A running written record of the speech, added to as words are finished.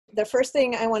the first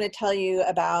thing I want to tell you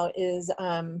about is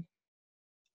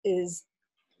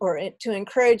to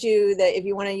encourage you that if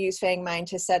you want to use FAANGMine,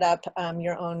 to set up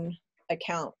your own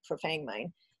account for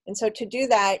FAANGMine. And so to do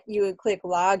that, you would click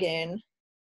Login,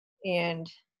 and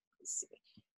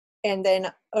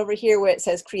then over here where it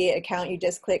says Create Account, you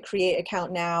just click Create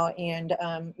Account Now, and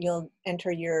you'll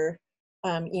enter your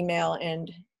email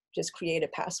and just create a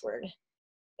password.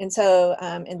 And so,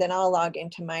 and then I'll log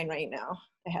into mine right now.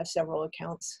 I have several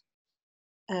accounts.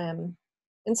 And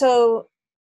so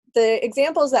the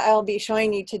examples that I'll be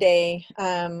showing you today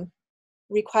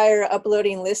require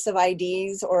uploading lists of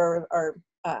IDs or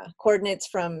coordinates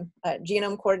from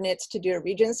genome coordinates to do a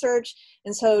region search.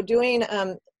 And so doing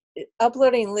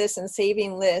uploading lists and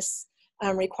saving lists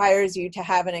requires you to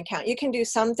have an account. You can do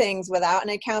some things without an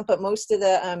account, but most of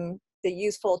the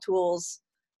useful tools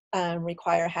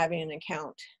require having an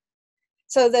account.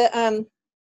 So the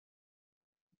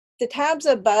tabs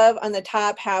above on the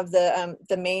top have the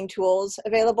main tools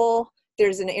available.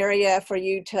 There's an area for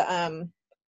you to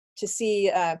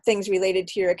see things related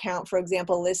to your account. For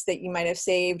example, lists that you might have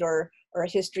saved, or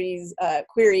histories,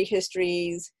 query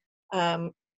histories.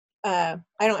 I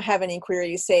don't have any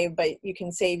queries saved, but you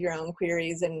can save your own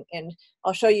queries, and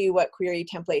I'll show you what query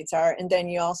templates are. And then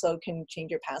you also can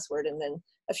change your password, and then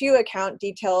a few account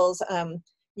details.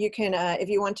 You can, if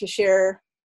you want to share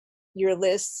your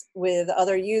lists with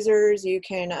other users, you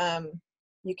can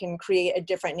create a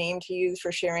different name to use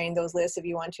for sharing those lists if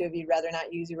you want to, if you'd rather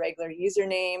not use your regular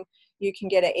username. You can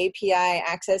get an API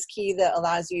access key that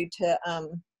allows you to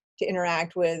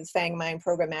interact with FAANGMine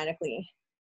programmatically.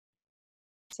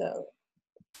 So,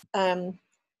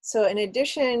 so in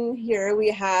addition, here we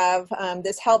have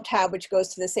this help tab, which goes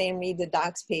to the same read the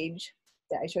docs page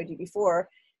that I showed you before.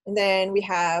 And then we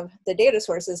have the data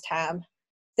sources tab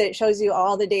that shows you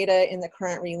all the data in the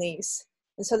current release.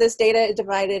 And so this data is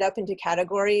divided up into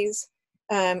categories,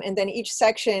 and then each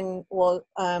section will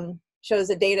shows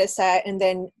a data set and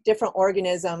then different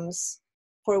organisms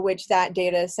for which that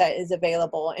data set is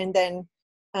available, and then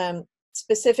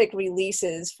specific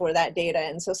releases for that data.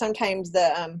 And so sometimes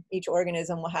each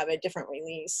organism will have a different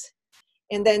release.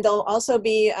 And then there'll also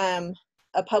be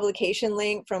a publication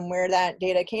link from where that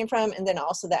data came from, and then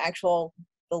also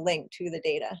the link to the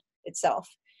data itself.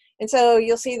 And so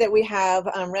you'll see that we have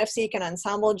RefSeq and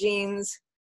Ensembl genes.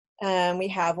 We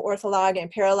have ortholog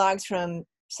and paralogs from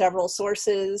several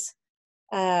sources,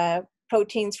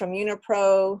 proteins from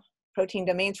UniPro, protein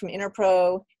domains from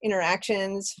InterPro,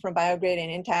 interactions from BioGrid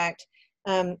and Intact,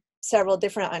 several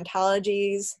different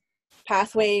ontologies,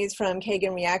 pathways from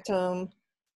Kagan Reactome,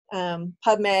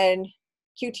 PubMed,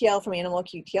 QTL from Animal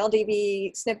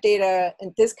QTLDB, SNP data,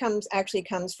 and this actually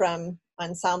comes from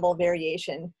Ensembl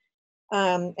variation.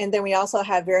 And then we also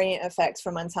have variant effects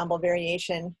from Ensembl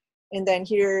variation. And then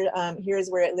here's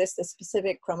where it lists the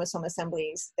specific chromosome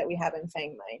assemblies that we have in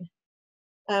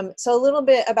FAANGMine. So a little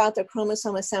bit about the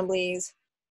chromosome assemblies.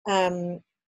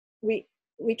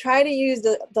 We try to use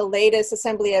the latest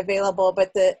assembly available,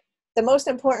 but the most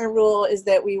important rule is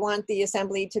that we want the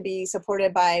assembly to be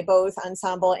supported by both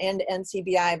Ensembl and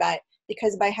NCBI,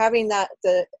 because by having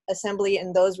the assembly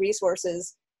in those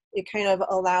resources, it kind of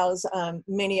allows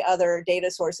many other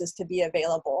data sources to be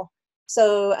available.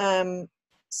 So,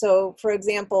 so for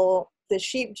example, the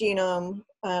sheep genome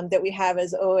that we have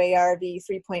as OARV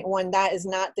 3.1, that is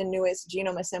not the newest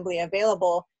genome assembly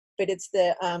available, but it's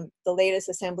the latest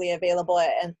assembly available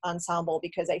at Ensembl,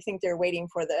 because I think they're waiting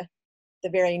for the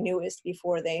very newest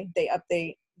before they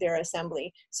update their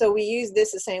assembly. So we use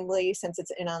this assembly since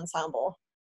it's in Ensembl.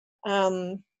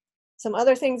 Some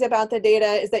other things about the data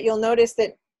is that you'll notice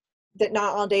that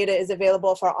not all data is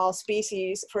available for all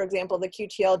species. For example, the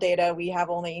QTL data, we have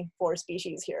only 4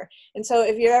 species here. And so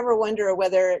if you ever wonder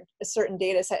whether a certain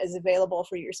data set is available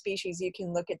for your species, you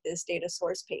can look at this data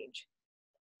source page.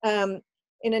 And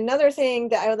another thing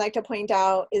that I would like to point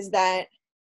out is that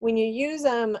when you use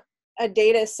a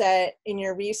data set in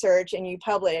your research and you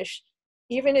publish,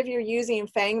 even if you're using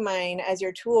FAANGMine as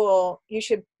your tool, you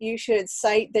should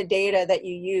cite the data that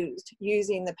you used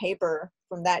using the paper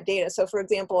from that data. So for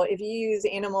example, if you use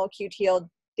animal QTL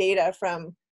data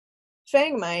from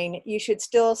FAANGMine, you should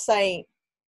still cite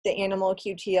the animal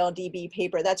QTL DB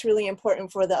paper. That's really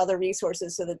important for the other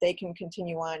resources so that they can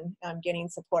continue on getting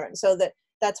support. And so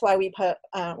that's why we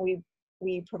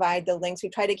provide the links. We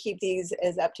try to keep these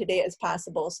as up to date as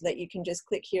possible so that you can just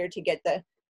click here to get the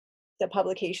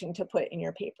publication to put in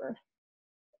your paper.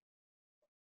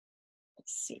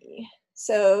 Let's see.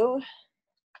 So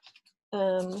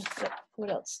what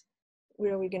else?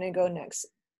 Where are we going to go next?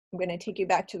 I'm going to take you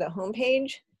back to the home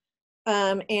page.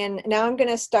 And now I'm going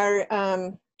to start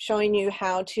showing you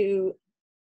how to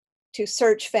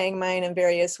search FAANGMine in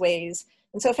various ways.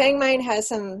 And so FAANGMine has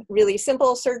some really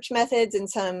simple search methods and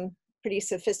some pretty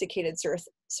sophisticated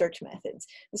search methods.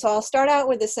 And so I'll start out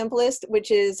with the simplest,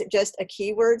 which is just a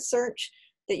keyword search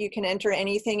that you can enter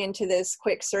anything into this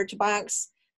quick search box.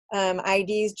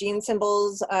 IDs, gene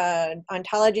symbols,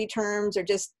 ontology terms, or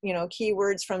just, you know,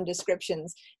 keywords from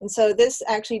descriptions. And so this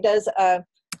actually does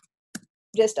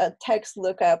just a text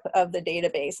lookup of the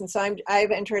database. And so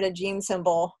I've entered a gene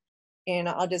symbol, and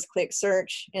I'll just click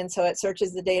search. And so it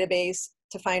searches the database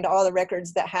to find all the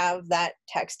records that have that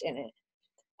text in it.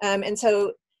 And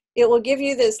so it will give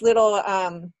you this little,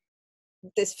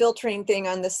 this filtering thing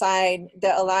on the side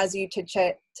that allows you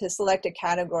to select a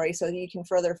category so that you can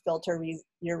further filter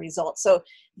your results. So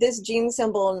this gene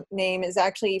symbol name is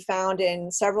actually found in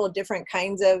several different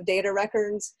kinds of data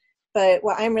records, but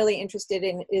what I'm really interested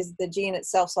in is the gene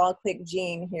itself. So I'll click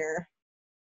gene here.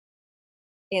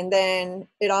 And then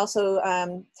it also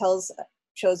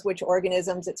shows which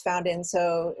organisms it's found in.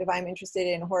 So if I'm interested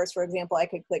in horse, for example, I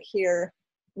could click here.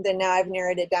 And then now I've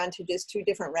narrowed it down to just 2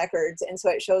 different records. And so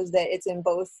it shows that it's in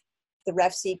both the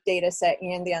RefSeq data set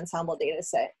and the Ensemble data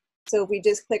set. So if we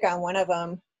just click on one of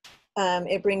them,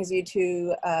 it brings you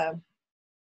to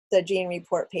the gene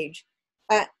report page.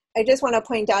 I just want to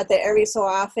point out that every so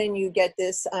often you get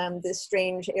this, this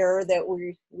strange error that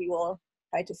we will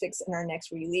try to fix in our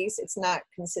next release. It's not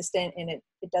consistent, and it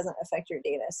doesn't affect your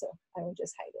data, so I will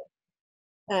just hide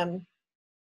it.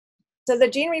 So the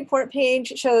gene report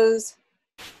page shows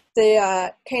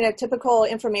the kind of typical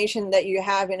information that you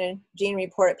have in a gene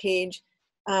report page.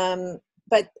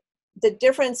 But the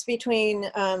difference between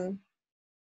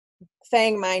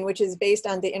FAANGMine, which is based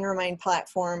on the InnerMine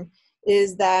platform,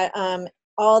 is that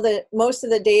most of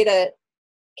the data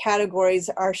categories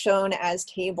are shown as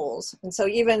tables. And so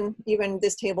even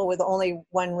this table with only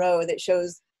 1 row that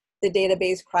shows the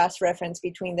database cross-reference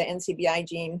between the NCBI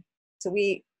gene. So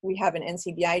we have an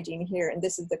NCBI gene here, and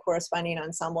this is the corresponding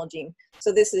ensemble gene.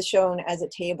 So this is shown as a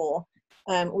table.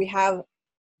 We have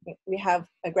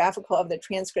a graphical of the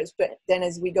transcripts, but then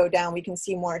as we go down, we can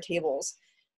see more tables.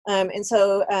 And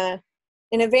so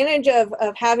an advantage of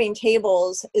having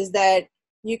tables is that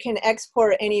you can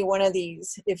export any one of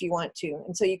these if you want to.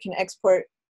 And so you can export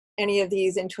any of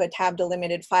these into a tab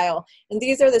delimited file. And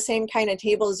these are the same kind of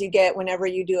tables you get whenever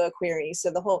you do a query.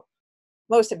 So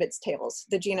most of it's tables.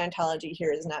 The gene ontology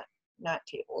here is not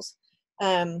tables.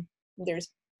 There's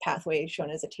pathway shown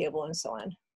as a table and so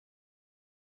on.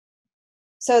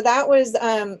 So that was,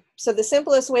 so the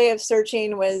simplest way of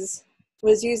searching was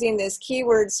using this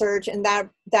keyword search, and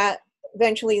that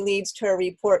eventually leads to a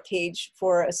report page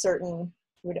for a certain,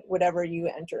 whatever you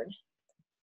entered.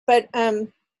 But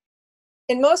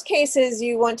in most cases,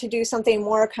 you want to do something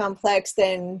more complex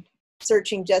than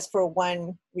searching just for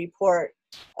one report.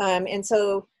 And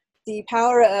so the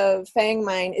power of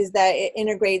FAANGMine is that it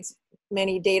integrates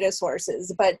many data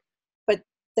sources, but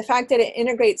the fact that it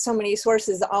integrates so many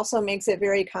sources also makes it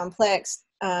very complex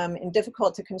and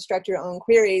difficult to construct your own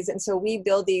queries. And so we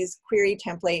build these query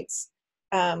templates,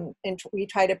 and we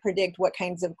try to predict what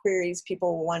kinds of queries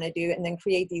people will want to do and then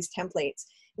create these templates.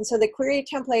 And so the query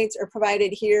templates are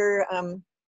provided here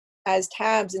as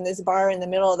tabs in this bar in the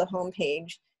middle of the home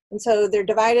page. And so they're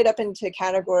divided up into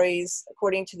categories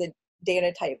according to the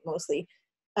data type mostly.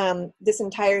 This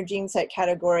entire gene set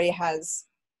category has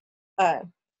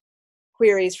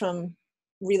queries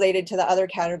related to the other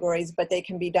categories, but they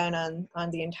can be done on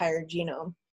the entire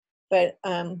genome. But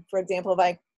for example, if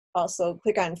I also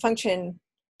click on function,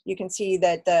 you can see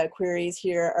that the queries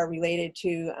here are related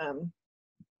to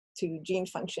gene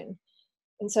function.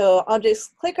 And so I'll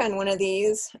just click on one of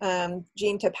these,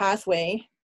 gene to pathway,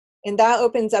 and that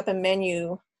opens up a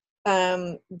menu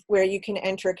where you can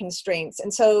enter constraints.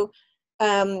 And so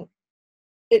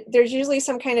there's usually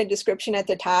some kind of description at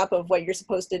the top of what you're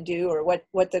supposed to do or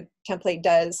what the template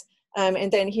does.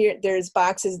 And then here, there's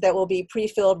boxes that will be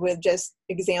pre-filled with just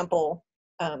example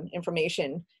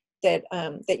information that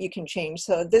you can change.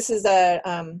 So this is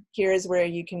here's where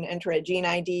you can enter a gene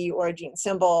ID or a gene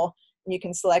symbol. And you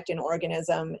can select an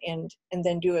organism and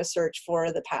then do a search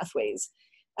for the pathways.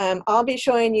 I'll be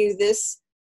showing you this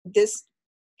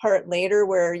part later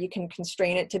where you can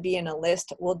constrain it to be in a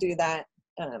list. We'll do that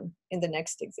in the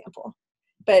next example.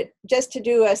 But just to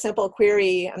do a simple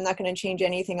query, I'm not going to change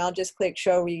anything. I'll just click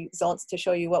show results to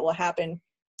show you what will happen.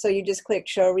 So you just click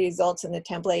show results in the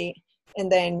template,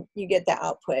 and then you get the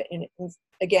output. And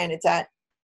again, it's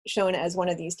shown as one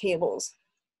of these tables.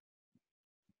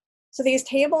 So these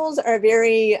tables are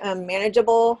very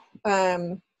manageable.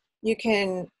 You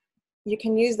can you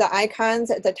can use the icons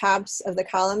at the tops of the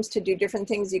columns to do different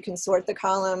things. You can sort the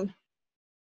column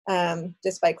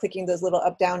just by clicking those little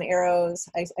up-down arrows.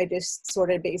 I just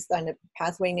sorted based on the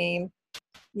pathway name.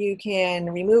 You can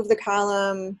remove the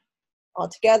column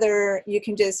altogether. You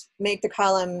can just make the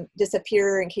column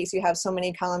disappear in case you have so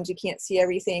many columns you can't see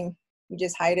everything. You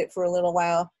just hide it for a little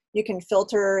while. You can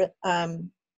filter.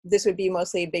 This would be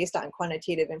mostly based on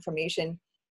quantitative information.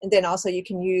 And then also you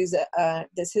can use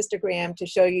this histogram to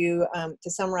show you, to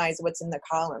summarize what's in the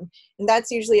column. And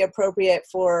that's usually appropriate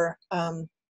for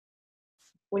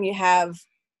when you have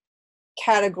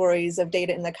categories of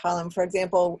data in the column. For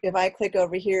example, if I click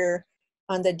over here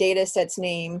on the data set's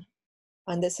name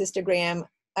on this histogram,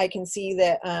 I can see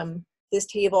that this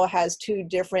table has two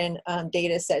different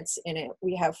data sets in it.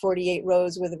 We have 48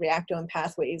 rows with reactome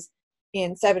pathways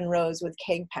and 7 rows with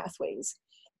KEGG pathways.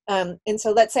 And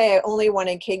so let's say I only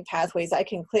wanted KEGG pathways. I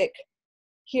can click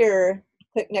here,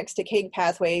 click next to KEGG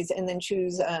pathways, and then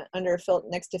choose under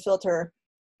next to filter.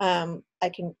 I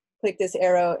can click this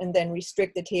arrow and then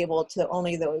restrict the table to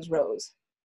only those rows.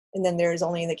 And then there's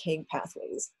only the KEGG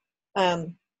pathways.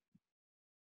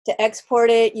 To export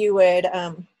it, you would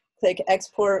click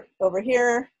export over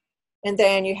here, and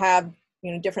then you have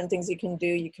different things you can do.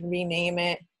 You can rename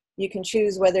it. You can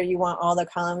choose whether you want all the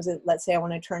columns. Let's say I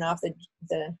want to turn off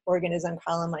the organism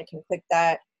column. I can click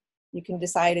that. You can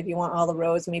decide if you want all the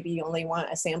rows. Maybe you only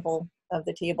want a sample of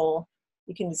the table.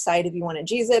 You can decide if you want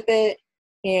to gzip it,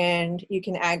 and you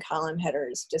can add column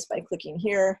headers just by clicking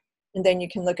here, and then you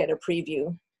can look at a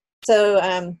preview.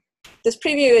 So this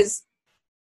preview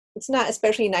it's not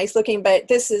especially nice looking, but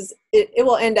it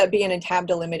will end up being a tab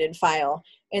delimited file.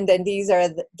 And then these are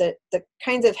the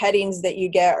kinds of headings that you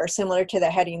get are similar to the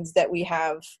headings that we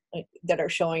have that are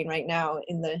showing right now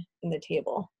in the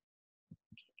table.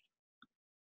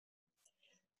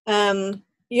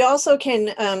 You also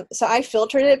can, so I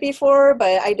filtered it before,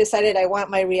 but I decided I want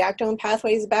my reactome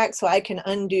pathways back, so I can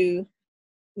undo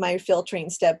my filtering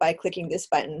step by clicking this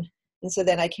button. And so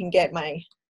then I can get my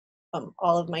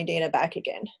all of my data back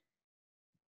again.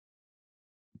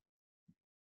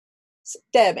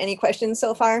 Deb, any questions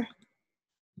so far?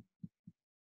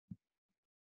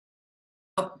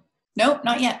 Oh, nope,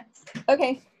 not yet.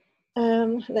 Okay.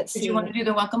 Let's see. Did you want to do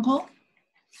the welcome poll?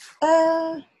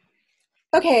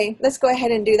 Okay, let's go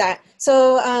ahead and do that.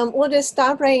 So we'll just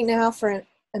stop right now for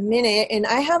a minute, and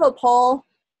I have a poll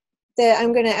that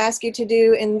I'm going to ask you to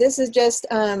do, and this is just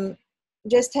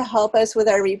to help us with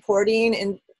our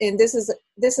reporting, and this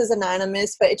is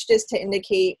anonymous, but it's just to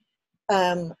indicate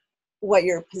what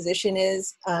your position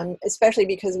is, especially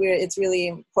because it's really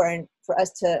important for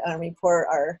us to report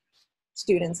our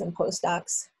students and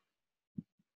postdocs.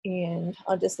 And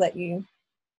I'll just let you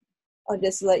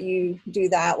do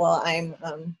that while I'm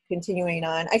continuing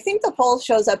on. I think the poll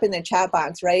shows up in the chat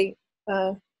box, right,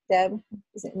 Deb?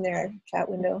 Is it in their chat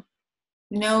window?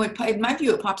 No, in my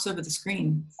view, it pops over the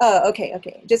screen. Oh, okay,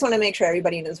 okay. Just want to make sure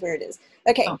everybody knows where it is.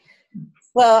 Okay. Oh.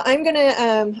 Well, I'm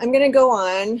gonna go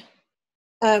on.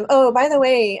 Oh, by the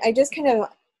way, I just kind of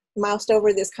moused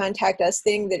over this contact us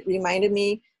thing that reminded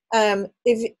me.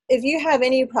 If you have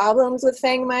any problems with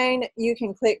FAANGMine, you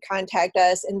can click contact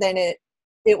us, and then it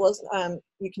will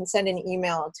you can send an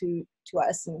email to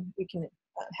us, and we can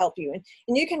help you.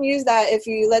 And you can use that if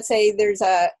you, let's say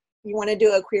you want to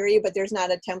do a query, but there's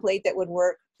not a template that would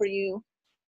work for you,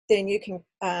 then you can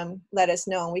let us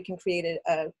know, and we can create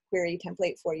a query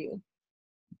template for you.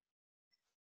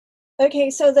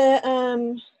 Okay, so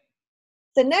the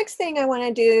next thing I want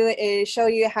to do is show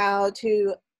you how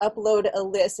to upload a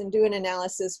list and do an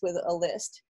analysis with a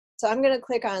list. So I'm going to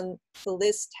click on the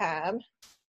list tab,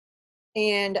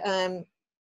 and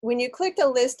when you click the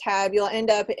list tab, you'll end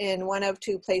up in one of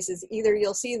two places. Either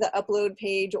you'll see the upload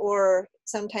page, or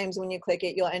sometimes when you click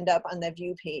it, you'll end up on the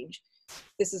view page.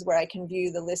 This is where I can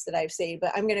view the list that I've saved,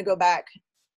 but I'm going to go back.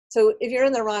 So if you're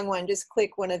in the wrong one, just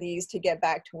click one of these to get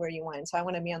back to where you want. So I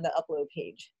want to be on the upload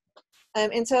page.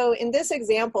 And so in this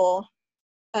example,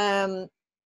 I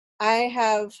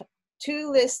have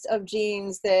 2 lists of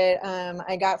genes that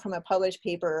I got from a published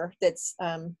paper. That's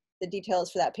the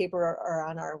details for that paper are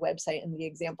on our website in the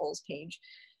examples page.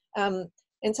 And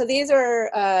so these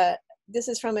are, this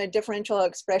is from a differential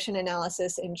expression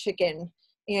analysis in chicken.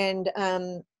 And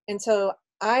so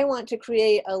I want to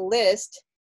create a list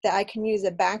that I can use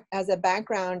as a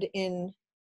background in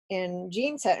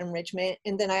gene set enrichment.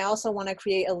 And then I also want to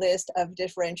create a list of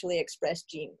differentially expressed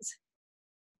genes.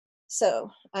 So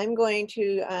I'm going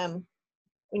to,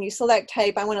 when you select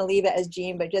type, I want to leave it as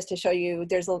gene, but just to show you,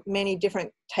 there's many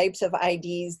different types of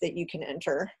IDs that you can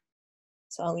enter.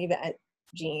 So I'll leave it at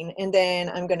gene. And then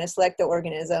I'm going to select the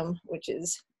organism, which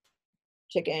is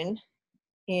chicken.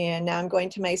 And now I'm going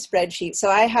to my spreadsheet. So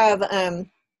I have, I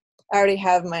already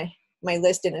have my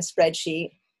list in a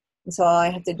spreadsheet. And so all I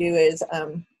have to do is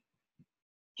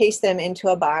paste them into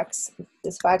a box,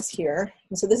 this box here.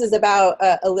 And so this is about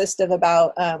a list of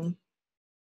about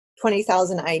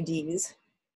 20,000 IDs.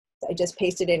 I just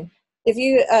pasted in. If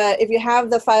you have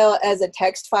the file as a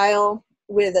text file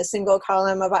with a single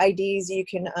column of IDs, you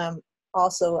can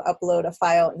also upload a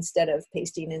file instead of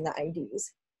pasting in the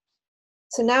IDs.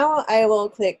 So now I will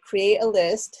click create a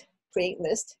list, create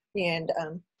list, and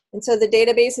so the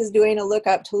database is doing a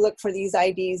lookup to look for these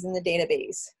IDs in the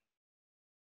database.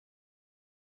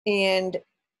 And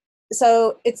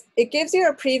so it gives you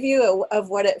a preview of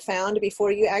what it found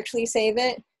before you actually save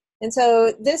it. And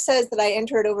so this says that I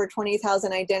entered over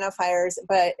 20,000 identifiers,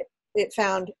 but it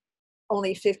found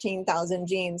only 15,000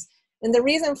 genes. And the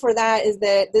reason for that is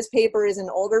that this paper is an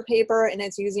older paper and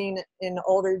it's using an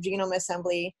older genome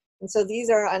assembly. And so these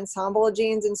are ensemble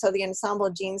genes, and so the ensemble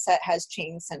gene set has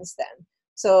changed since then.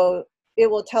 So it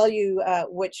will tell you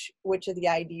which of the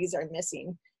IDs are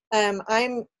missing.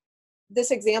 This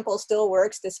example still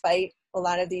works despite a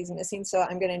lot of these missing, so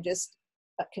I'm going to just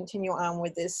continue on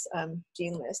with this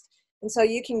gene list. And so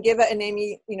you can give it a name.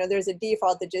 You know, there's a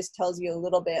default that just tells you a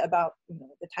little bit about, you know,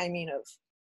 the timing of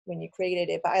when you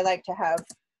created it, but I like to have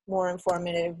more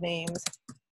informative names.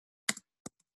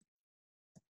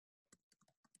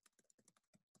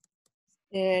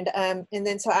 And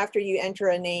then so after you enter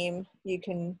a name, you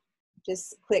can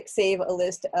just click save a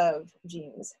list of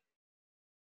genes.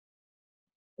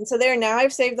 And so there, now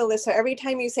I've saved the list. So every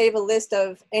time you save a list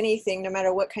of anything, no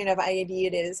matter what kind of ID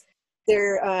it is,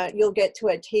 there you'll get to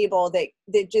a table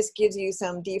that just gives you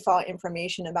some default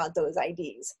information about those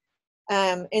IDs.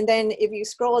 And then if you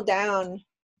scroll down,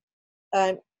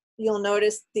 you'll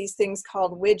notice these things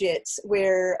called widgets,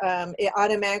 where it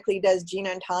automatically does gene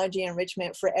ontology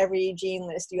enrichment for every gene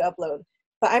list you upload.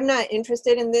 But I'm not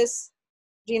interested in this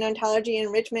gene ontology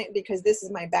enrichment because this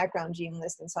is my background gene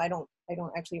list, and so I don't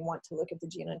actually want to look at the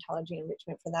gene ontology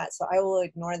enrichment for that, so I will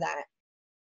ignore that.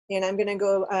 And I'm going to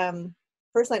go,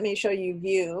 first let me show you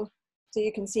view. So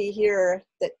you can see here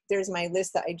that there's my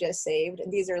list that I just saved,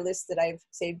 and these are lists that I've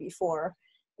saved before.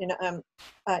 And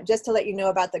just to let you know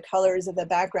about the colors of the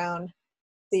background,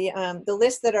 the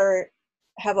lists that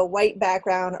have a white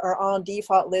background are all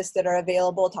default lists that are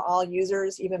available to all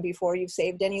users even before you've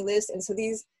saved any list. And so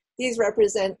these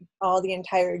represent all the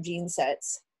entire gene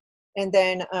sets. And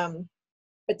then,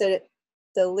 but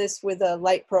the list with a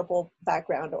light purple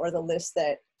background, or the list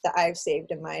that I've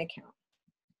saved in my account.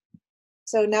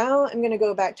 So now I'm going to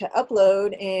go back to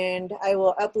upload, and I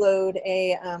will upload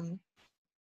a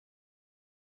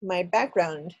my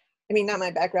background, I mean, not my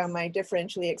background, my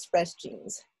differentially expressed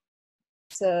genes.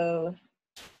 So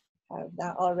I have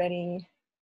that already,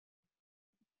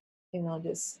 and I'll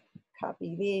just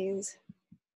copy these,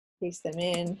 paste them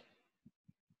in,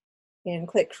 and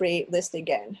click create list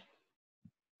again.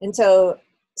 And so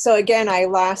again, I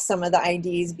lost some of the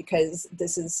IDs because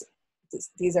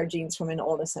these are genes from an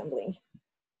old assembly.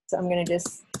 So I'm going to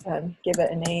just give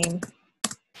it a name,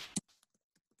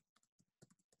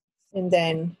 and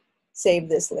then save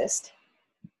this list.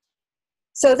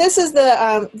 So this is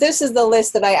the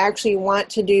list that I actually want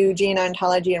to do gene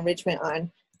ontology enrichment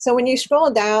on. So when you scroll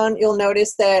down, you'll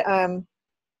notice that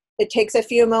it takes a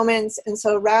few moments, and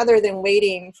so rather than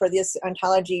waiting for this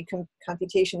ontology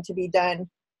computation to be done,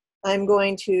 I'm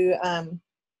going to,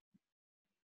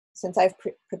 since I've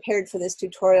prepared for this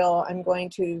tutorial, I'm going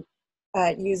to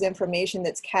use information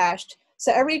that's cached.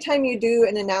 So every time you do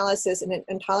an analysis and an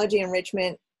ontology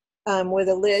enrichment with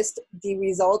a list, the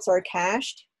results are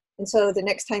cached. And so the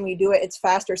next time you do it, it's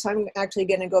faster. So I'm actually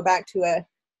going to go back to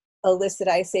a list that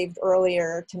I saved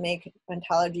earlier to make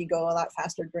ontology go a lot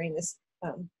faster during this,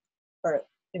 or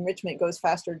enrichment goes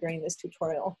faster during this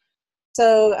tutorial.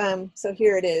 So, so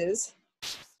here it is.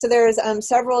 So there's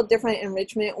several different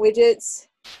enrichment widgets.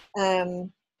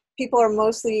 People are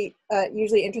mostly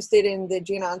usually interested in the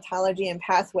gene ontology and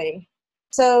pathway.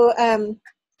 So,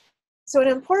 so an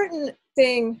important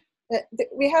thing,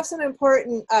 we have some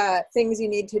important things you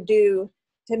need to do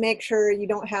to make sure you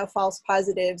don't have false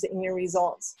positives in your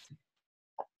results.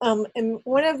 And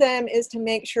one of them is to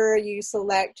make sure you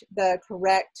select the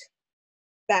correct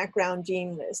background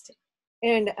gene list.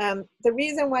 And the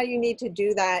reason why you need to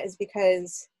do that is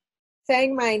because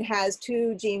FAANGMine has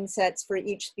 2 gene sets for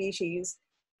each species.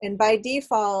 And by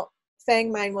default,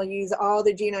 FAANGMine will use all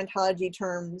the gene ontology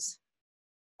terms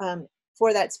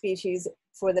for that species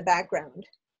for the background.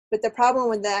 But the problem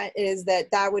with that is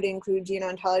that that would include gene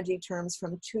ontology terms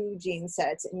from 2 gene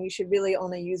sets, and you should really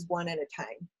only use 1 at a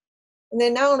time. And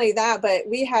then not only that, but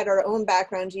we had our own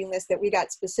background gene list that we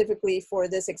got specifically for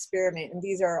this experiment. And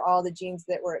these are all the genes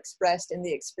that were expressed in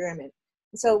the experiment.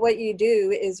 And so what you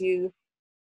do is you,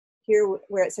 here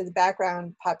where it says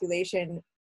background population,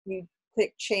 you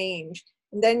click change.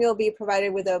 And then you'll be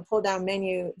provided with a pull down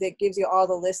menu that gives you all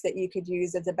the lists that you could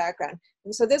use as a background.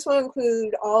 And so this will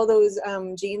include all those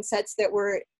gene sets that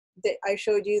I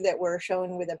showed you that were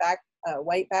shown with a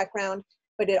white background,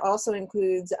 but it also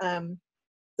includes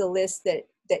the list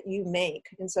that you make.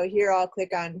 And so here I'll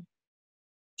click on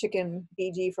chicken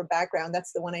BG for background.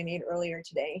 That's the one I made earlier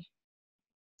today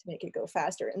to make it go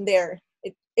faster. And there,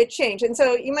 it changed. And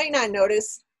so you might not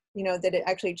notice, that it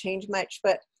actually changed much,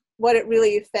 but what it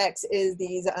really affects is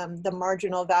these, the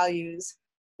marginal values.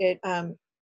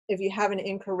 If you have an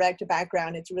incorrect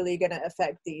background, it's really gonna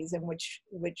affect these, and which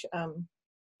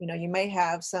you may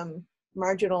have some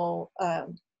marginal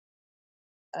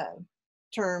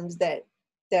terms that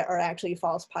are actually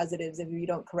false positives if you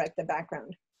don't correct the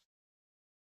background.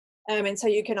 And so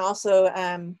you can also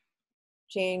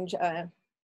change,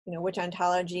 which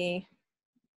ontology,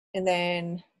 and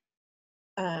then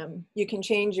you can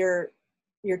change your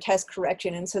test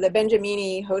correction. And so the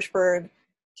Benjamini-Hochberg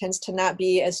tends to not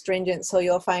be as stringent, so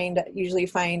you'll usually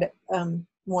find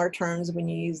more terms when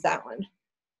you use that one.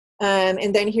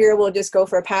 And then here we'll just go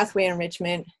for pathway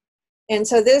enrichment. And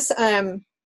so this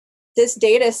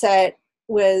data set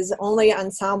was only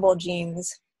ensemble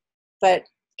genes, but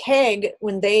KEGG,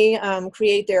 when they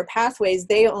create their pathways,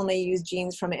 they only use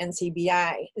genes from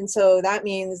NCBI. And so that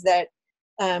means that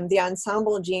the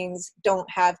ensemble genes don't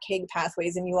have KEGG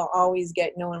pathways, and you will always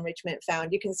get no enrichment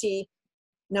found. You can see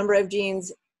number of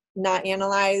genes not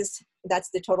analyzed. That's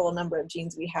the total number of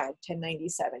genes we had,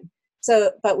 1097.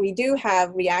 So, but we do have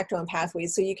reactome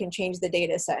pathways, so you can change the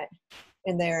data set.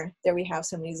 And there we have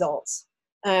some results.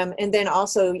 And then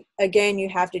also, again, you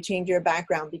have to change your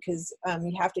background, because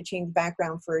you have to change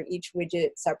background for each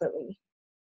widget separately.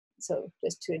 So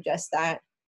just to adjust that,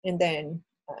 and then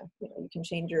you can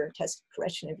change your test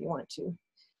correction if you want to.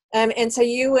 And so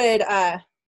you would,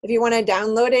 if you want to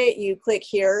download it, you click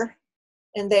here,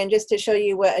 and then just to show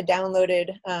you what a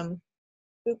downloaded,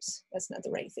 oops, that's not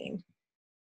the right thing.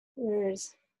 Oh,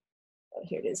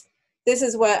 here it is. This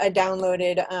is what a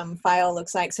downloaded file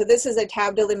looks like. So this is a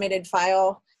tab delimited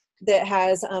file that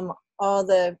has all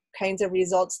the kinds of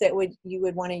results that you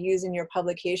would want to use in your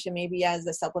publication, maybe as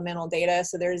the supplemental data.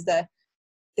 So there's the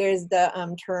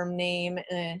term name,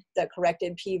 the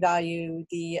corrected p-value,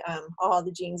 all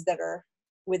the genes that are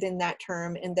within that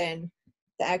term, and then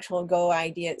the actual Go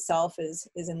ID itself is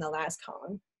in the last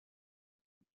column.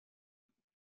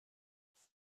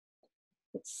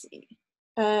 Let's see.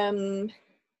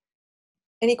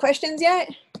 Any questions yet?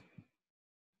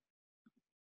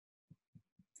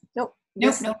 Nope.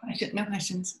 Nope, no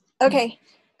questions. Okay.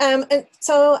 And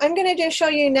so I'm going to just show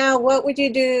you now what would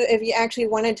you do if you actually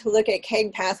wanted to look at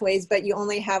KEGG pathways, but you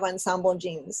only have ensemble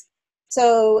genes.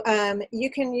 So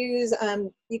you can use,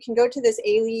 you can go to this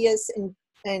alias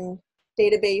and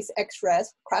database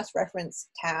cross-reference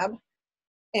tab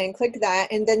and click that.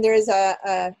 And then there's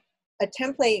a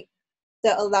template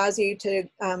that allows you to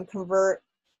convert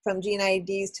from gene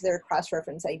IDs to their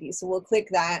cross-reference IDs. So we'll click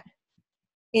that.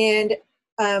 And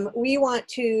we want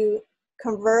to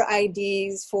convert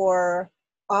IDs for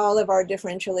all of our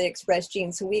differentially expressed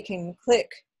genes. So we can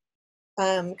click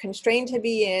constrain to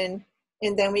be in,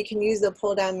 and then we can use the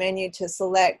pull down menu to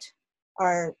select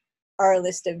our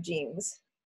list of genes.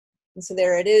 And so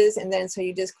there it is. And then so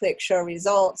you just click show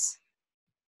results,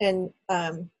 and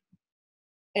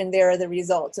there are the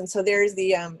results. And so there's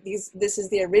the, this is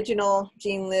the original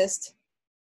gene list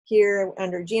here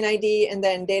under gene ID, and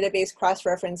then database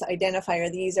cross-reference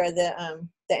identifier. These are the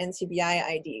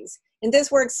NCBI IDs. And this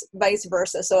works vice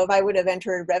versa. So if I would have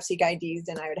entered RefSeq IDs,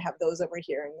 then I would have those over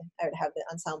here, and I would have the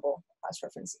ensemble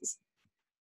cross-references.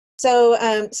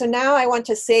 So, so now I want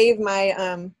to save my,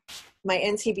 my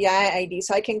NCBI ID.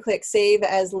 So I can click save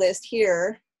as list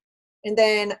here. And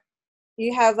then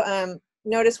you have,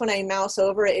 notice when I mouse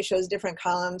over it, it shows different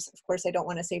columns. Of course, I don't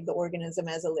want to save the organism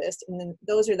as a list. And then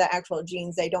those are the actual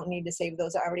genes. I don't need to save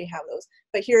those. I already have those.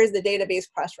 But here is the database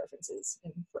cross-references.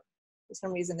 And for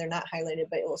some reason, they're not highlighted,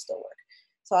 but it will still work.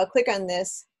 So I'll click on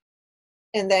this.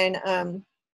 And then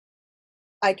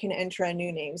I can enter a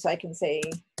new name. So I can say,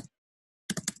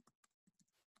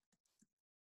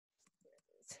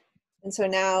 and so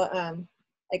now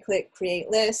I click create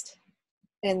list.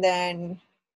 And then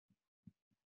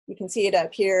you can see it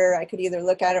up here. I could either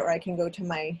look at it, or I can go to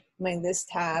my list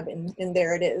tab, and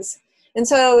there it is. And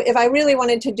so if I really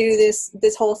wanted to do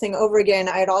this whole thing over again,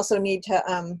 I'd also need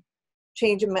to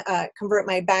convert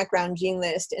my background gene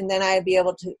list, and then I'd be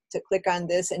able to click on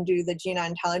this and do the gene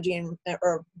ontology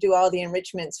or do all the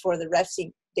enrichments for the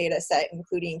RefSeq data set,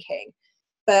 including K.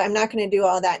 But I'm not going to do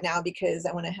all that now because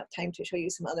I want to have time to show you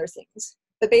some other things.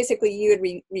 But basically, you would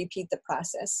repeat the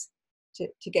process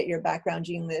to get your background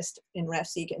gene list in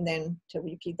RefSeq, and then to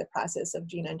repeat the process of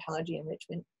gene ontology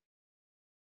enrichment.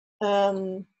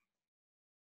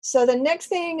 So the next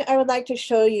thing I would like to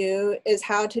show you is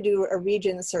how to do a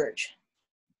region search.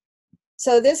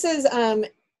 So this is,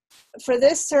 for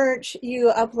this search,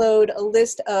 you upload a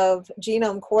list of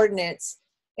genome coordinates,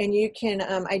 and you can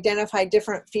identify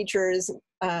different features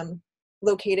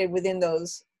located within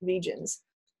those regions.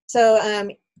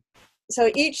 So, so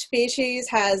each species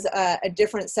has a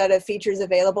different set of features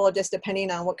available, just depending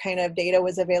on what kind of data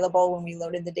was available when we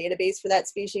loaded the database for that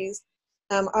species.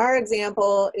 Our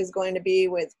example is going to be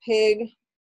with pig,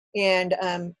 and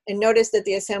notice that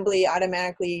the assembly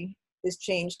automatically is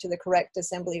changed to the correct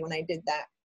assembly when I did that.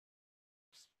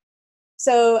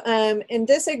 So in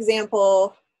this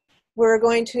example, we're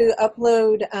going to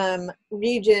upload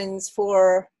regions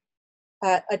for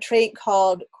a trait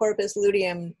called corpus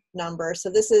luteum number. So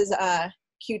this is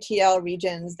QTL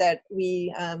regions that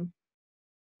we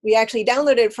actually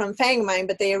downloaded from FAANGMine,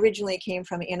 but they originally came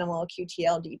from Animal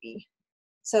QTL DB.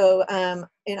 So,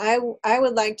 and I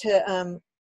would like to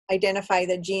identify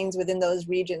the genes within those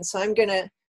regions. So I'm gonna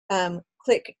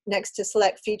click next to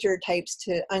select feature types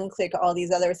to unclick all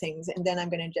these other things, and then I'm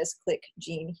gonna just click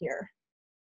gene here.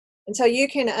 And so you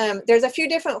can, there's a few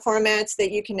different formats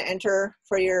that you can enter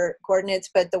for your coordinates,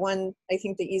 but the one, I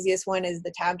think the easiest one is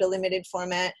the tab delimited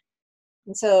format.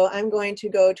 And so I'm going to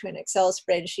go to an Excel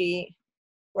spreadsheet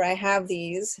where I have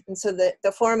these. And so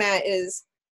the format is,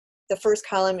 the first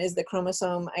column is the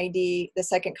chromosome ID, the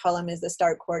second column is the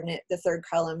start coordinate, the third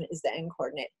column is the end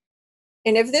coordinate.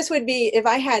 And if this would be, if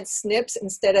I had SNPs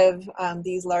instead of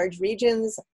these large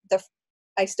regions,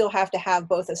 I still have to have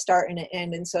both a start and an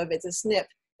end. And so if it's a SNP,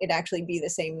 it'd actually be the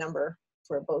same number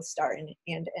for both start and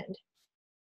end.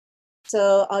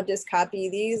 So I'll just copy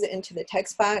these into the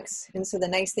text box. And so the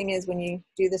nice thing is when you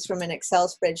do this from an Excel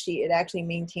spreadsheet, it actually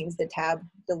maintains the tab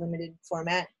delimited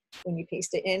format when you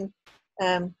paste it in.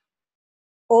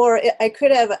 Or I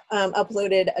could have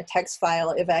uploaded a text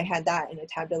file if I had that in a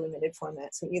tab delimited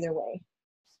format, so either way.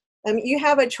 You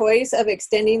have a choice of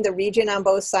extending the region on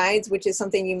both sides, which is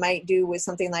something you might do with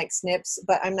something like SNPs,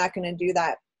 but I'm not going to do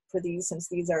that for these since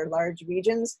these are large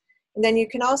regions. And then you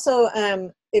can also,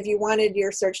 if you wanted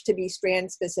your search to be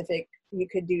strand specific, you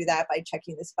could do that by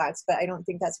checking this box, but I don't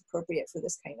think that's appropriate for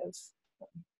this kind of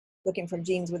looking for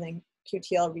genes within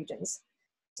QTL regions.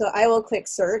 So I will click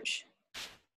search.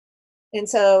 And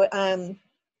so,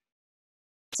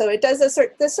 so it does the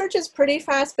search. The search is pretty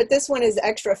fast, but this one is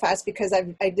extra fast because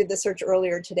I did the search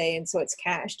earlier today, and so it's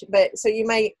cached. But so you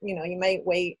might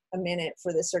wait a minute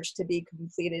for the search to be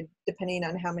completed, depending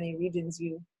on how many regions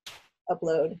you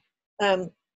upload. And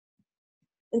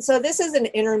so this is an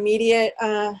intermediate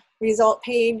result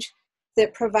page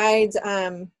that provides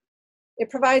it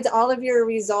provides all of your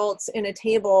results in a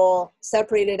table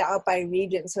separated out by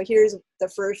region. So here's the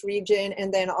first region,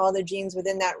 and then all the genes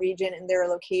within that region and their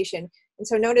location. And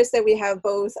so notice that we have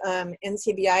both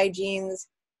NCBI genes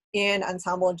and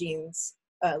ensemble genes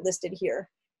listed here.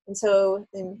 And so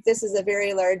this is a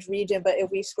very large region, but if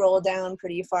we scroll down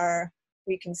pretty far,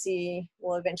 we can see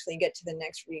we'll eventually get to the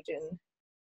next region.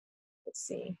 Let's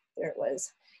see, there it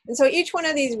was. And so each one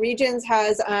of these regions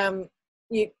has,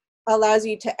 allows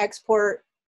you to export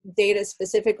data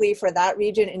specifically for that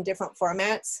region in different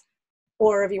formats.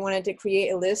 Or if you wanted to create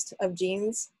a list of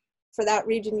genes for that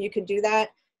region, you could do that.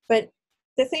 But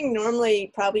the thing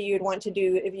normally probably you'd want to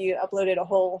do if you uploaded a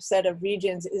whole set of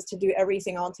regions is to do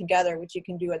everything all together, which you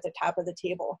can do at the top of the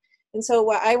table. And so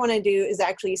what I want to do is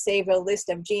actually save a list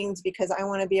of genes because I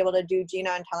want to be able to do gene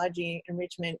ontology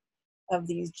enrichment of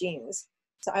these genes.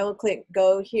 So I will click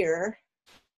go here,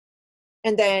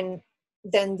 and then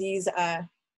these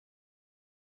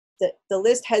the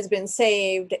list has been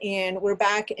saved, and we're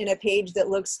back in a page that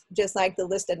looks just like the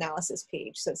list analysis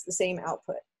page. So it's the same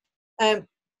output.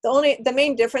 The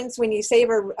main difference when you save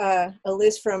a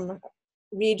list from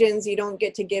regions, you don't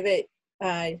get to give it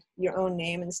your own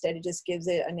name. Instead, it just gives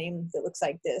it a name that looks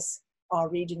like this, all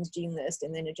regions gene list,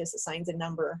 and then it just assigns a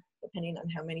number depending on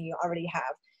how many you already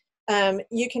have.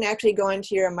 You can actually go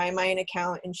into your FAANGMine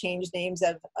account and change names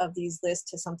of these lists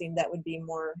to something that would be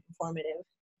more informative.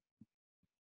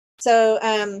 So,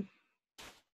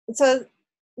 so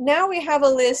now we have a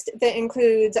list that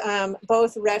includes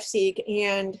both RefSeq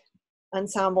and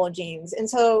ensemble genes. And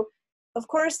so, of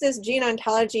course, this gene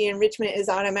ontology enrichment is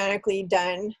automatically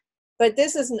done, But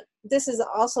this is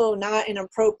also not an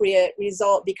appropriate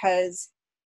result because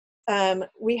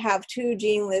we have two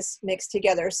gene lists mixed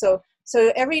together. So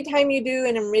every time you do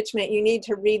an enrichment, you need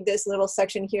to read this little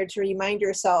section here to remind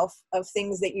yourself of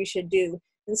things that you should do.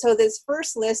 And so this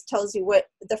first list tells you what,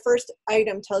 the first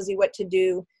item tells you what to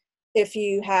do if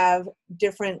you have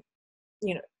different,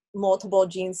 multiple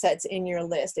gene sets in your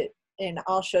list. And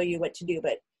I'll show you what to do.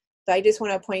 But I just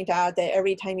want to point out that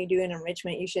every time you do an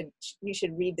enrichment, you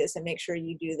should read this and make sure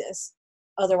you do this.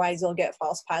 Otherwise, you'll get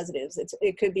false positives.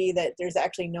 It could be that there's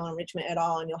actually no enrichment at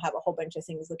all, and you'll have a whole bunch of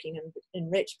things looking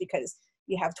enriched because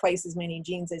you have twice as many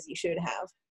genes as you should have.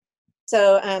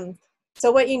 So,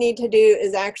 so what you need to do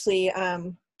is actually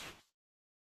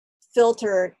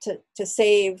filter to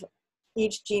save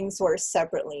each gene source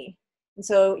separately. And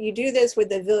so you do this with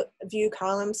the view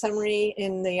column summary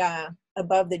in the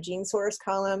above the gene source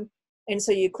column. And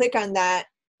so you click on that,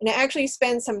 and it actually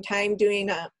spends some time doing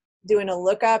a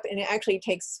lookup, and it actually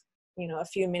takes a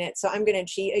few minutes. So I'm going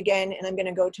to cheat again, and I'm going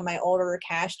to go to my older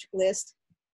cached list,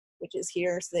 which is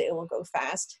here, so that it will go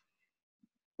fast.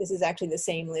 This is actually the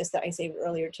same list that I saved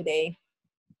earlier today.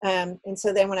 And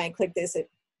so then when I click this, it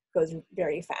goes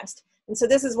very fast. And so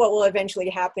this is what will eventually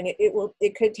happen.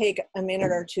 It could take a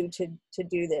minute or two to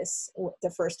do this the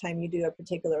first time you do a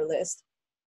particular list.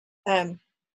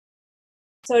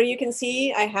 So you can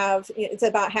see I have, it's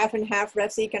about half and half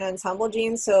RefSeq and ensemble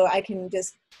genes. So I can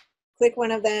just click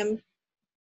one of them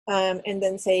and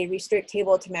then say restrict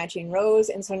table to matching rows.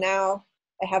 And so now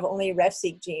I have only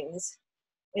RefSeq genes.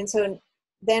 And so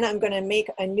then I'm going to make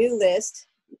a new list,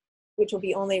 which will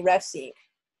be only RefSeq.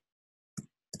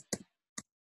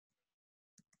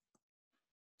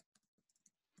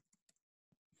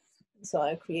 So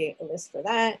I'll create a list for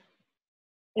that.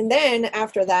 And then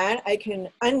after that, I can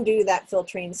undo that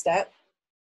filtering step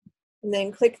and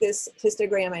then click this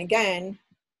histogram again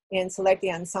and select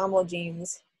the ensemble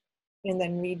genes and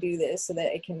then redo this so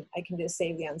that I can just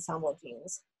save the ensemble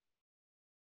genes.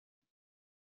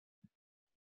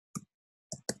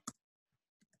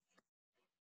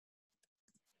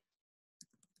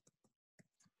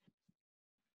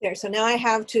 There, so now I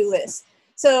have two lists.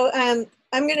 So I'm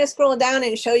going to scroll down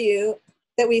and show you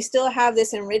that we still have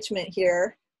this enrichment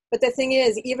here. But the thing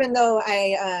is, even though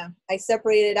I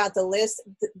separated out the list,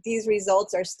 these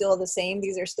results are still the same.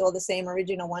 These are still the same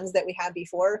original ones that we had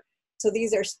before. So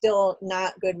these are still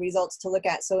not good results to look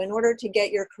at. So in order to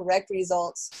get your correct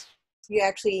results, you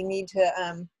actually need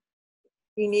to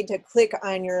click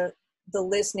on the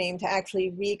list name to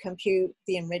actually recompute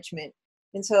the enrichment.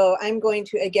 And so I'm going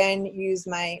to again use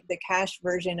the cached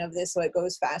version of this so it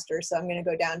goes faster. So I'm going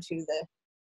to go down to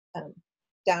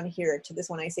down here to this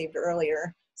one I saved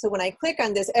earlier. So when I click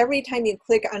on this, every time you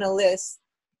click on a list,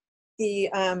 the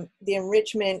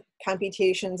enrichment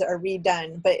computations are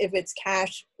redone. But if it's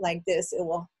cached like this, it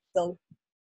will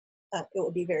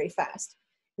be very fast.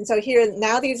 And so here,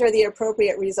 now these are the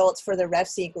appropriate results for the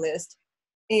RefSeq list.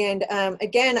 And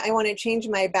again, I want to change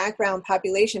my background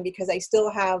population because I still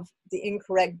have the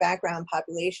incorrect background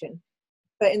population.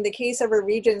 But in the case of a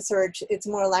region search, it's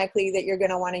more likely that you're going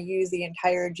to want to use the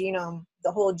entire genome,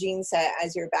 the whole gene set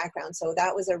as your background. So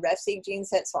that was a RefSeq gene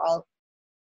set. So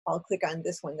I'll click on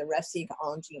this one, the RefSeq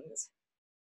all genes.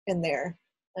 And there,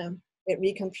 it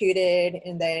recomputed,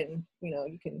 and then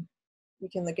you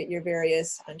can look at your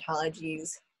various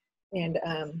ontologies and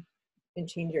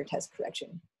change your test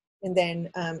correction. And then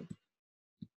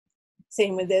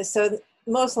same with this. So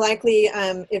most likely,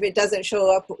 if it doesn't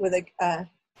show up with a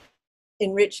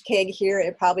enriched KEGG here,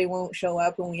 it probably won't show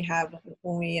up when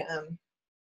we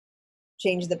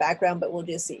change the background, but we'll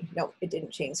just see. No, it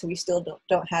didn't change. So we still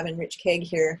don't have enriched KEGG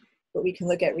here, but we can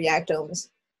look at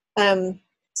reactomes.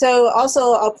 So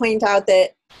also I'll point out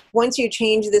that once you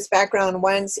change this background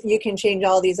once, you can change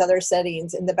all these other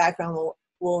settings and the background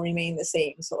will remain the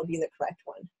same. So it'll be the correct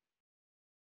one.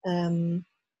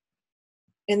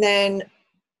 And then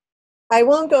I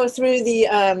won't go through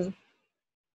the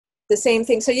same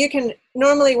thing. So you can,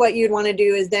 normally what you'd want to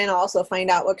do is then also find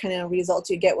out what kind of results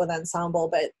you get with Ensemble,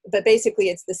 but basically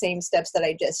it's the same steps that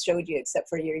I just showed you, except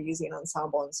for you're using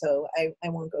Ensemble, and so I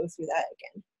won't go through that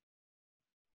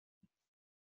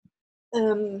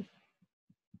again.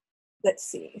 Let's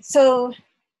see. So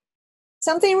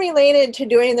something related to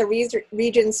doing the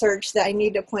region search that I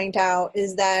need to point out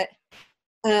is that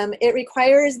it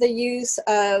requires the use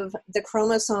of the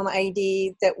chromosome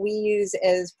ID that we use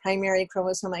as primary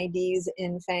chromosome IDs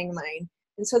in FAANGMine.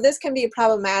 And so this can be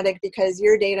problematic because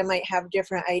your data might have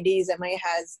different IDs. It might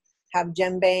have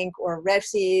GenBank or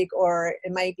RefSeq, or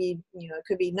it might be, it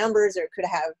could be numbers, or it could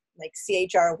have like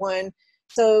CHR1.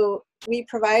 So we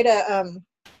provide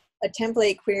a a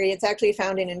template query. It's actually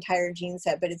found in entire gene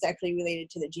set, but it's actually related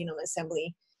to the genome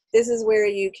assembly. This is where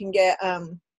you can get,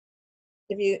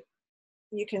 if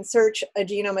you can search a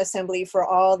genome assembly for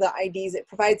all the IDs. It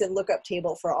provides a lookup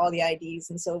table for all the IDs.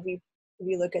 And so if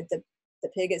we look at the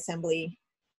pig assembly,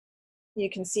 you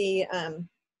can see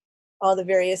all the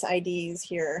various IDs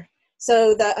here.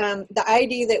 So the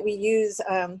ID that we use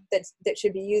that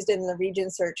should be used in the region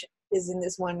search is in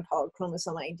this one called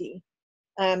chromosome ID.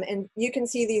 And you can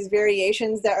see these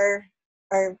variations that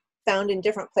are found in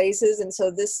different places. And so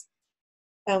this,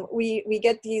 we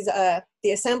get these,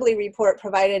 the assembly report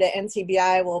provided at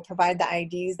NCBI will provide the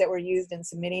IDs that were used in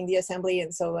submitting the assembly,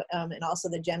 and so and also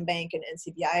the GenBank and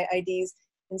NCBI IDs.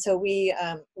 And so we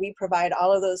provide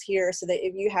all of those here, so that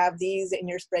if you have these in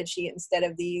your spreadsheet instead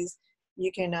of these,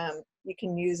 you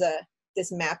can use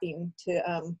this mapping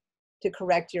to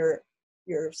correct your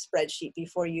spreadsheet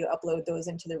before you upload those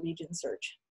into the region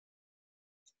search.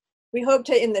 We hope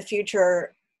to, in the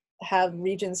future, have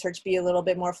region search be a little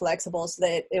bit more flexible so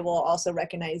that it will also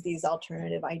recognize these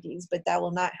alternative IDs, but that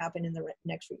will not happen in the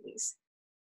next release.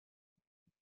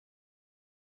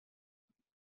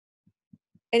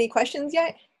 Any questions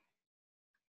yet?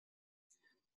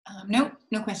 No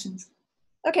questions.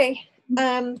 Okay,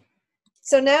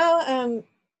 so now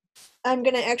I'm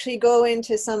gonna actually go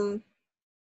into some,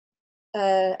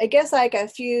 I guess like a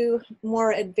few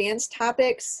more advanced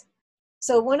topics.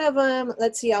 So one of them,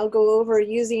 let's see, I'll go over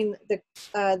using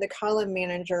the column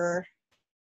manager.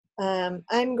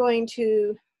 I'm going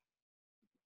to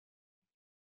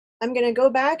go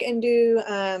back and do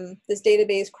this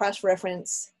database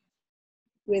cross-reference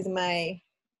with my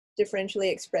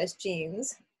differentially expressed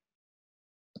genes.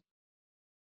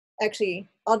 Actually,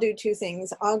 I'll do two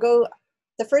things. The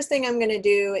first thing I'm gonna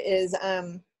do is,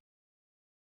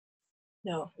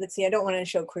 no, let's see, I don't want to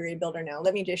show query builder now.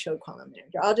 Let me just show column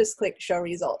manager. I'll just click show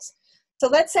results. So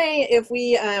let's say if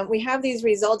we have these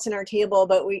results in our table,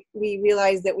 but we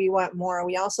realize that we want more.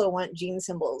 We also want gene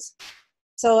symbols.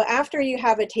 So after you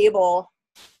have a table,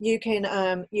 you can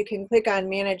click on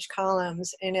manage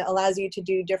columns, and it allows you to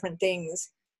do different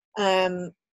things.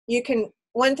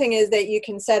 One thing is that you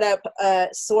can set up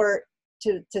sort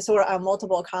to sort on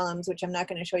multiple columns, which I'm not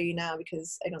going to show you now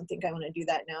because I don't think I want to do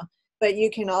that now. But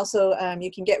you can also, you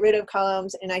can get rid of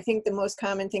columns, and I think the most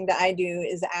common thing that I do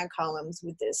is add columns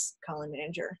with this column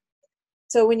manager.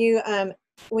 So when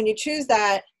you choose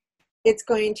that, it's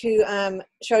going to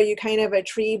show you kind of a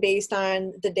tree based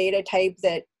on the data type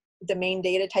the main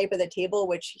data type of the table,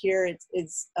 which here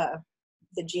is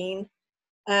the gene,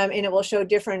 and it will show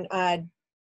different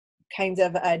kinds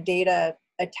of data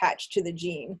attached to the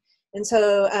gene. And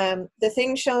so the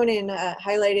things shown in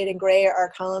highlighted in gray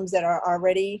are columns that are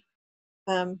already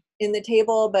in the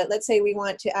table, but let's say we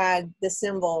want to add the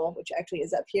symbol, which actually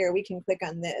is up here. We can click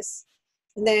on this.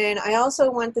 And then I also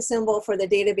want the symbol for the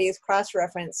database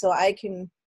cross-reference, so I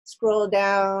can scroll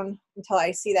down until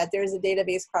I see that there's a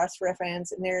database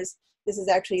cross-reference, and this is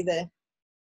actually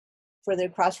for the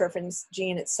cross-reference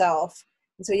gene itself.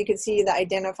 And so you can see the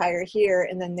identifier here,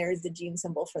 and then there's the gene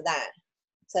symbol for that.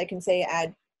 So I can say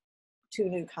add 2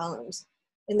 new columns,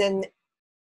 and then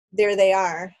there they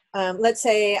are. Let's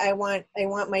say I want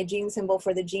my gene symbol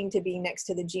for the gene to be next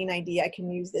to the gene ID. I can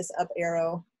use this up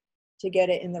arrow to get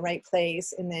it in the right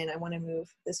place, and then I want to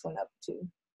move this one up to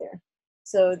there.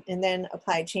 So, and then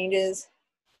apply changes,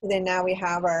 and then now we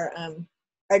have our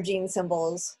gene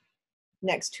symbols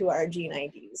next to our gene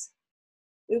IDs.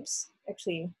 Oops,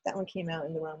 actually that one came out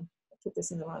in the wrong, I put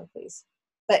this in the wrong place.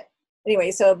 But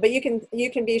anyway, but you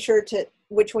can be sure to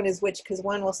which one is which, because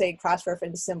one will say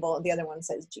cross-reference symbol and the other one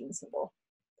says gene symbol.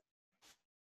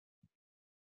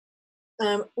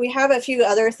 We have a few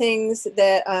other things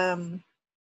that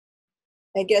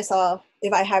I guess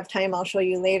if I have time, I'll show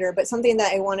you later. But something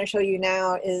that I want to show you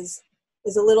now is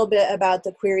a little bit about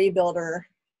the query builder.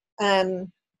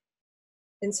 And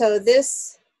so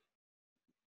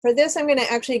for this, I'm going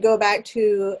to actually go back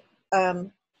to a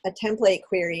template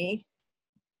query.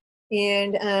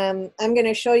 And I'm going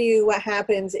to show you what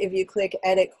happens if you click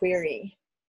Edit Query.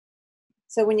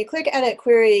 So when you click Edit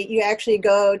Query, you actually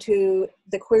go to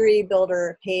the Query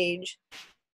Builder page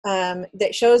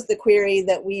that shows the query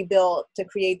that we built to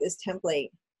create this template.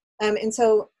 And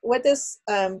so what this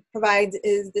provides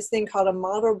is this thing called a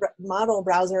model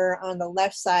browser on the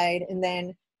left side, and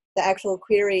then the actual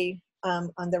query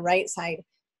on the right side.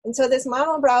 And so this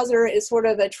model browser is sort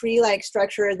of a tree-like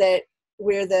structure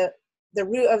where the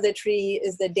root of the tree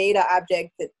is the data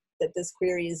object that this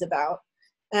query is about.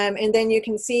 And then you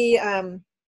can see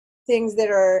things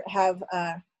that have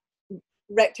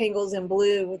rectangles in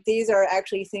blue, these are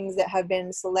actually things that have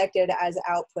been selected as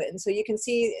output. And so you can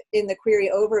see in the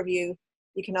query overview,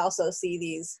 you can also see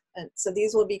these. And so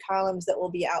these will be columns that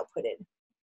will be outputted.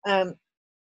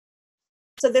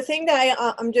 So the thing that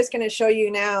I'm just going to show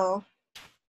you now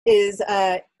is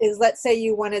let's say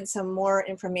you wanted some more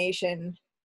information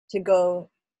to go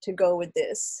with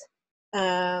this.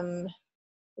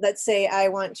 Let's say I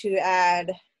want to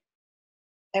add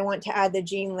the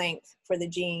gene length for the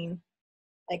gene.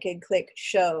 I could click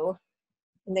show,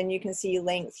 and then you can see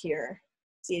length here.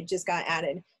 See, it just got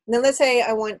added. And then let's say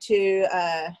I want to,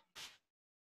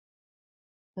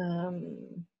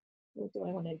 what do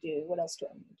I want to do? What else do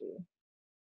I want to do?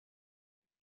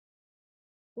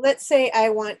 Let's say I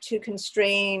want to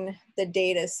constrain the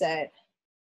data set.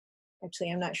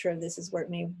 Actually, I'm not sure if this is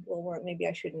will work. Maybe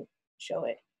I shouldn't show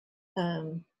it.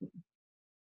 Oh,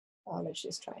 let's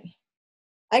just try.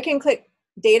 I can click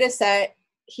data set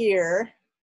here,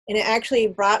 and it actually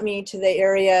brought me to the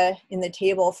area in the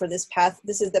table for this path.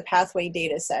 This is the pathway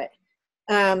data set.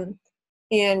 And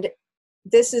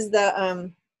this is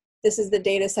the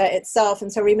data set itself.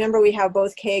 And so remember, we have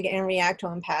both KEGG and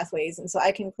reactome pathways. And so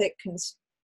I can click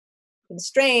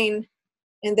constrain,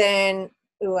 and then,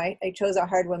 ooh, I chose a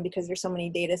hard one because there's so many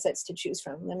data sets to choose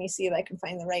from. Let me see if I can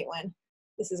find the right one.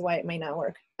 This is why it might not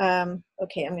work.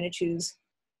 Okay, I'm going to choose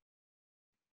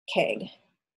KEGG.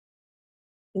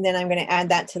 And then I'm going to add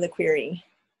that to the query.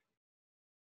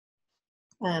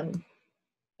 And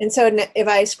so if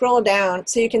I scroll down,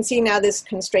 so you can see now this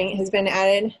constraint has been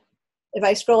added. If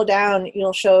I scroll down, it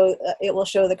will show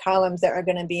the columns that are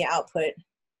going to be output.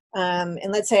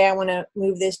 And let's say I want to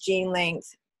move this gene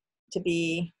length to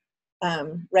be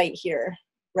right here,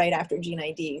 right after gene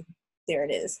ID. There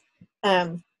it is.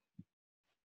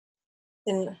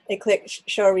 And I click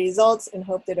show results and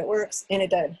hope that it works, and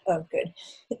it did. Oh, good.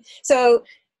 So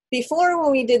before,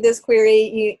 when we did this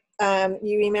query,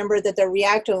 you remember that the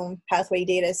reactome pathway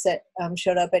data set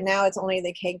showed up, but now it's only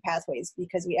the KEGG pathways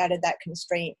because we added that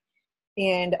constraint.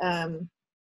 And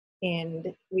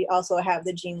we also have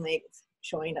the gene length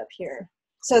showing up here.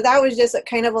 So that was just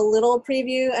kind of a little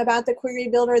preview about the query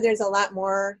builder. There's a lot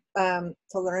more to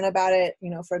learn about it. You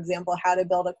know, for example, how to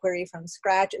build a query from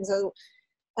scratch. And so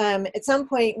at some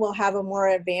point, we'll have a more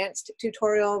advanced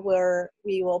tutorial where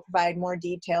we will provide more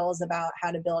details about how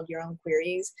to build your own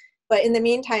queries. But in the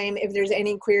meantime, if there's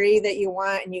any query that you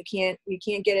want and you can't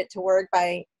get it to work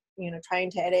by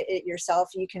trying to edit it yourself,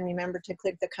 you can remember to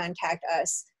click the contact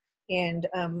us, and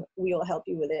we will help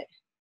you with it.